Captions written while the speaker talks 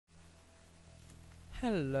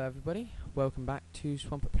Hello everybody, welcome back to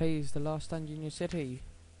Swampert Plays The Last Stand Junior City.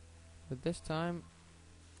 But this time,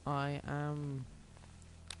 last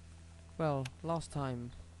time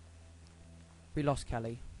we lost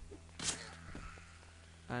Kelly.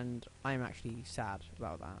 And I'm actually sad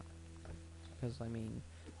about that. Because, I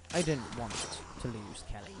didn't want to lose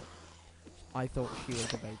Kelly. I thought she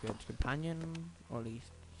was a very good companion, or at least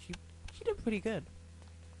she did pretty good.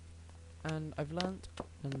 And I've learnt,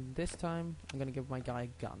 and this time I'm going to give my guy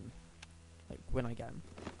a gun. Like, when I get him.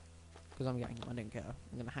 Because I'm getting him, I don't care.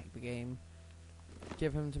 I'm going to hack the game,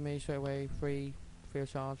 give him to me straight away, free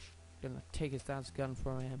of charge. Going to take his dad's gun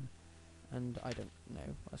from him, and I don't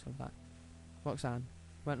know what's going back. Roxanne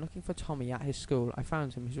went looking for Tommy at his school. I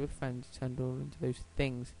found him, he's with friends, turned all into those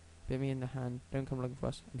things. Bit me in the hand, don't come looking for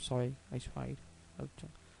us. I'm sorry, I tried.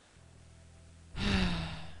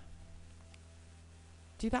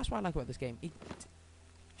 See, that's what I like about this game.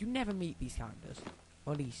 You never meet these characters.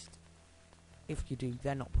 Or at least, if you do,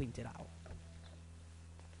 they're not pointed out.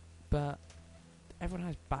 But everyone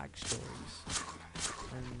has backstories.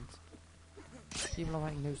 And people are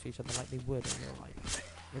writing notes to each other like they would in real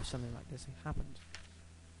life if something like this happened.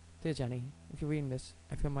 Dear Jenny, if you're reading this,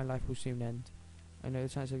 I feel my life will soon end. I know the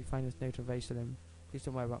chance of you find this note are very slim. Please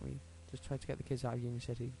don't worry about me. Just try to get the kids out of Union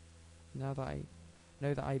City. Now that I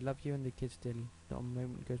know that I love you and the kids dearly. Not a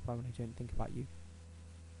moment goes by when I don't think about you.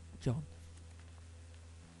 John.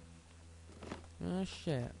 Oh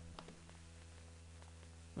shit.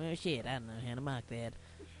 Well shit, I don't know how to mark that.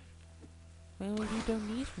 Well, you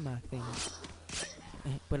don't need to mark things.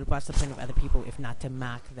 Well, what's the point of other people if not to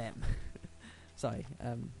mark them? Sorry,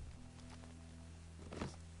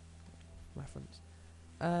 reference.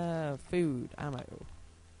 Food, ammo.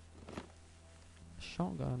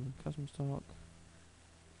 Shotgun, custom stock.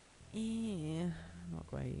 Yeah, not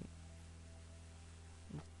great.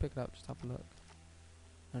 Pick it up, just have a look.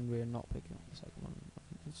 And we're not picking up the second one.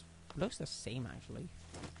 It looks the same actually.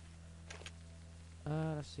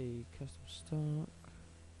 Let's see, custom stock.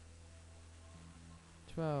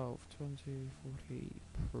 12, 20, 40,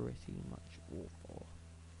 pretty much awful.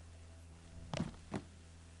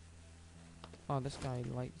 Oh, this guy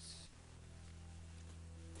likes...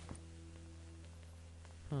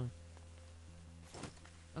 Huh.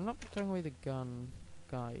 I'm not throwing away the gun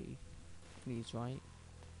guy needs, right?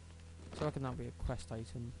 So I reckon that'll be a quest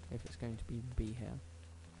item if it's going to be here.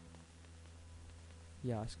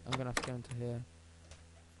 Yeah, I'm gonna have to go into here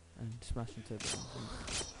and smash into the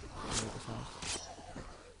neighbor's house.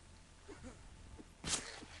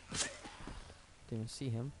 Didn't even see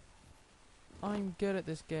him. I'm good at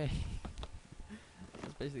this game.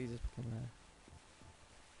 It's basically just become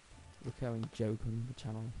a recurring joke on the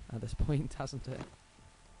channel at this point, hasn't it?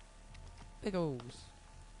 Biggles.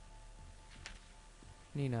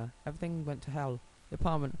 Nina, everything went to hell. The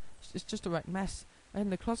apartment, it's just a wrecked mess. I'm in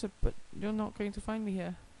the closet, but you're not going to find me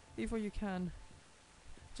here. Leave where you can.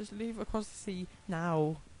 Just leave across the sea,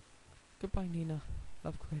 now. Goodbye, Nina.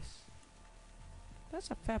 Love, Chris. That's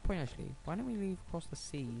a fair point, actually. Why don't we leave across the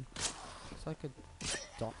sea? It's like a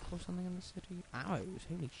dock or something in the city. Arrows,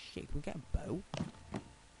 holy shit, can we get a bow?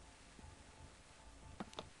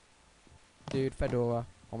 Dude, fedora.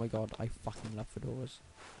 Oh my god, I fucking love fedoras.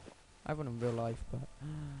 I have one in real life, but...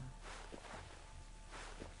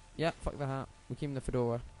 yeah, fuck the hat. We're keeping the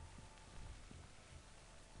fedora.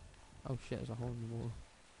 Oh shit, there's a hole in the wall.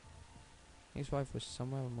 His wife was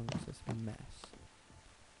somewhere amongst this mess.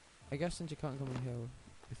 I guess since you can't come in here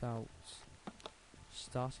without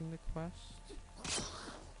starting the quest...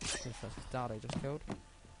 That's his dad I just killed.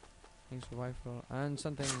 Thanks for wife and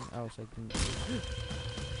something else I didn't do.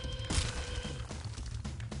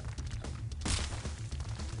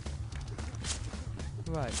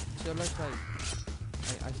 Right, so it looks like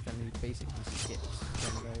I accidentally basically skipped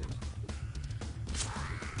one of those.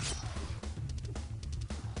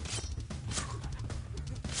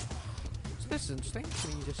 So this is interesting,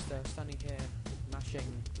 me just standing here mashing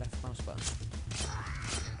left mouse button.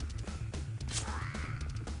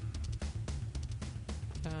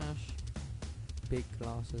 Cash, big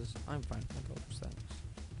glasses, I'm fine, I got those things.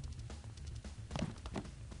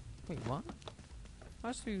 Wait, what?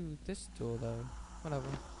 Let's do this door though. Whatever.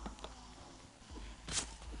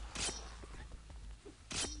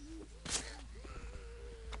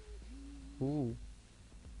 Ooh.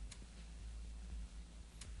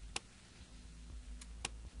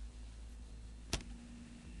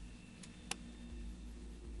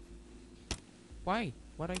 Why?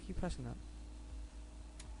 Why do I keep pressing that?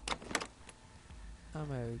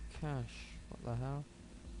 Ammo, cash. What the hell?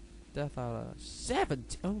 Death hour.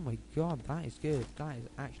 70. Oh my god, that is good. That is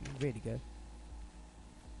actually really good.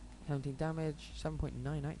 17 damage,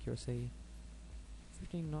 7.9 accuracy,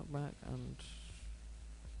 15 knockback, and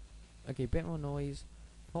okay, bit more noise,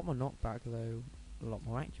 a lot more knockback though, a lot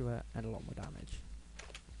more accurate, and a lot more damage.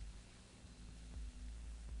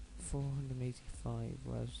 485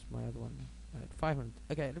 was my other one. 500.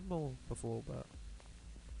 Okay, a little more before, but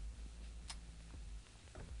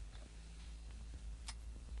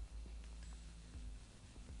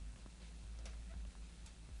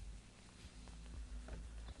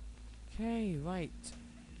okay, right.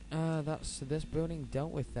 That's this building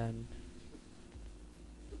dealt with then.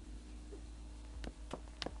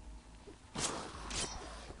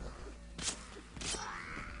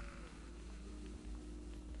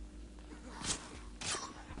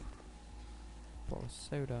 Bottle of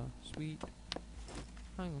soda, sweet.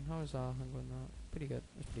 Hang on, how is our hunger on that? Pretty good.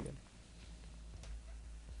 That's pretty good.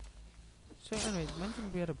 So, anyways,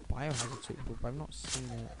 mentioned we had a biohazard suit before, but I've not seen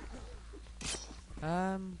it.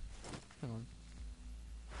 Hang on.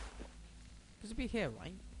 This would be here,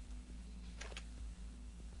 right?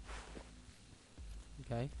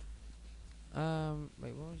 Okay.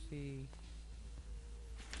 Wait, what was the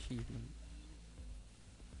achievement?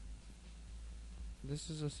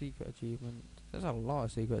 This is a secret achievement. There's a lot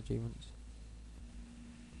of secret achievements.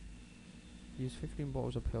 Use 15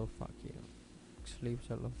 bottles of pill, fuck you. Sleep a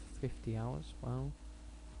total of 50 hours, wow.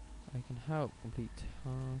 I can help complete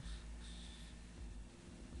tasks.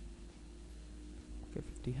 Get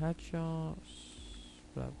 50 headshots.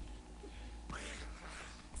 Blah.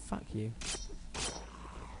 Fuck you.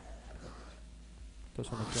 Don't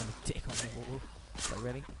want to throw a dick on the wall. Like,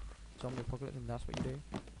 really? Zombie apocalypse, and that's what you do?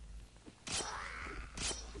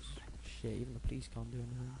 Shit, even the police can't do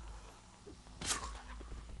anything.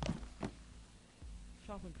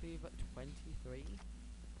 Sharp and cleave at 23.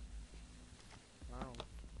 Wow.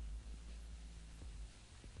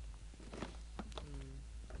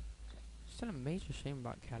 Still a major shame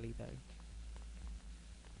about Kelly though.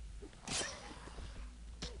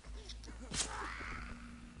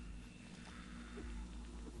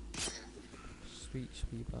 Sweet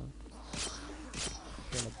sweeper.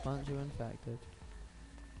 Kill a bunch of infected.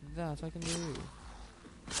 That I can do.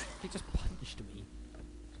 He just punched me.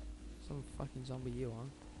 Some fucking zombie you are.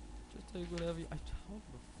 Just take whatever you... I told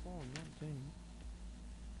you before, I'm not doing it.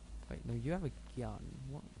 Wait, no, you have a gun.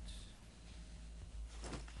 What?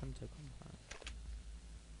 Hunter combat.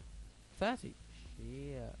 30?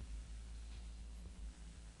 Shit.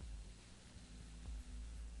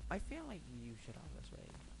 I feel like you should have this way.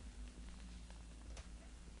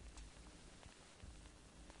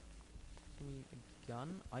 I mean, a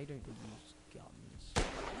gun? I don't use guns.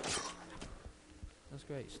 That's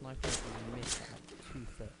great. Sniper rifle missed at like 2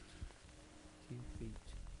 feet. 2 feet.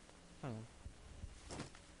 Hang on.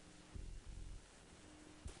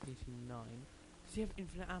 89. Does he have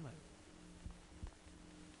infinite ammo?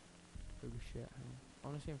 Holy shit, hang on. I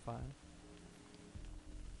wanna see him fire.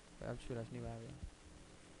 Wait, I've just realised new area.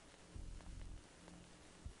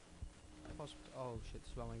 Oh shit,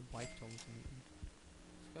 this is where my wife told me to meet him.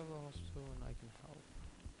 Let's go to the hospital and I can help.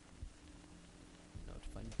 Now to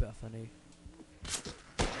find Bethany.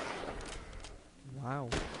 Wow.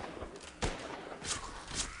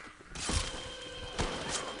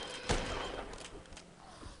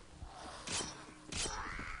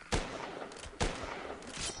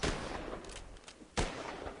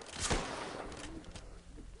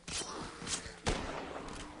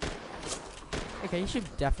 Okay, you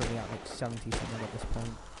should definitely at like 70 something at this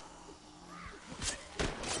point.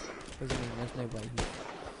 Because I mean, there's no way he's...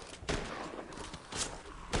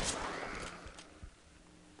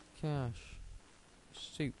 Cash.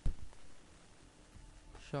 Soup.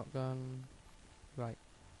 Shotgun. Right.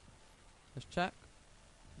 Let's check.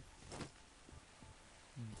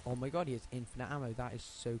 Oh my god, he has infinite ammo. That is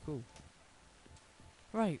so cool.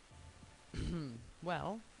 Right.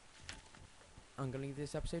 Well, I'm going to leave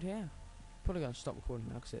this episode here. Probably going to stop recording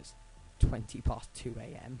now because it's 20 past 2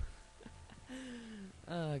 AM.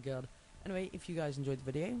 Oh god. Anyway, if you guys enjoyed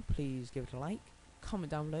the video, please give it a like. Comment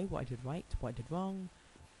down below what I did right, what I did wrong.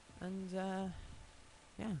 And,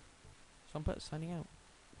 yeah. Swampert signing out.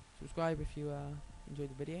 Subscribe if you enjoyed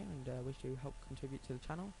the video and wish to help contribute to the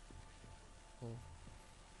channel. Or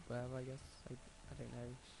wherever, I guess. I don't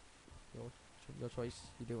know. It's your choice.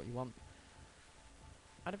 You do what you want.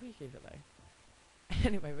 I'd appreciate it though.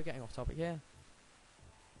 Anyway, we're getting off topic here.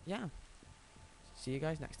 Yeah. See you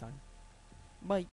guys next time. Bye.